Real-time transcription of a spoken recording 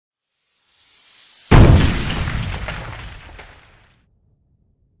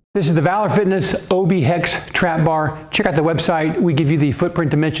This is the Valor Fitness OB-Hex trap bar. Check out the website. We give you the footprint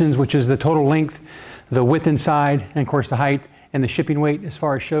dimensions, which is the total length, the width inside, and of course the height, and the shipping weight as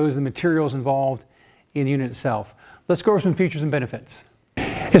far as shows the materials involved in the unit itself. Let's go over some features and benefits.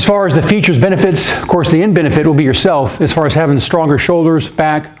 As far as the features, benefits, of course the end benefit will be yourself as far as having stronger shoulders,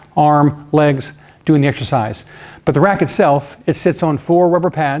 back, arm, legs, doing the exercise. But the rack itself, it sits on 4 rubber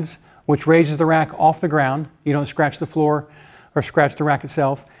pads, which raises the rack off the ground. You don't scratch the floor or scratch the rack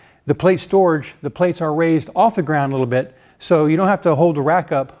itself. The plate storage, the plates are raised off the ground a little bit, so you don't have to hold the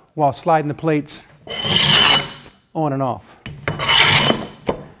rack up while sliding the plates on and off.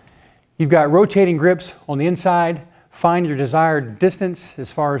 You've got rotating grips on the inside. Find your desired distance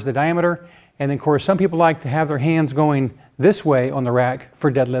as far as the diameter. And then of course, some people like to have their hands going this way on the rack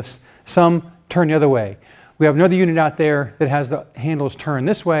for deadlifts. Some turn the other way. We have another unit out there that has the handles turned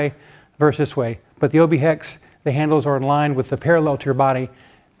this way versus this way. But the OB-Hex, the handles are in line with the parallel to your body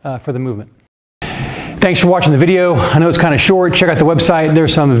for the movement. Thanks for watching the video. I know it's kind of short. Check out the website.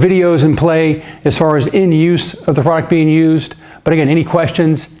 There's some videos in play as far as in use of the product being used. But again, any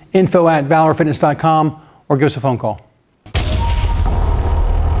questions, info@valorfitness.com or give us a phone call.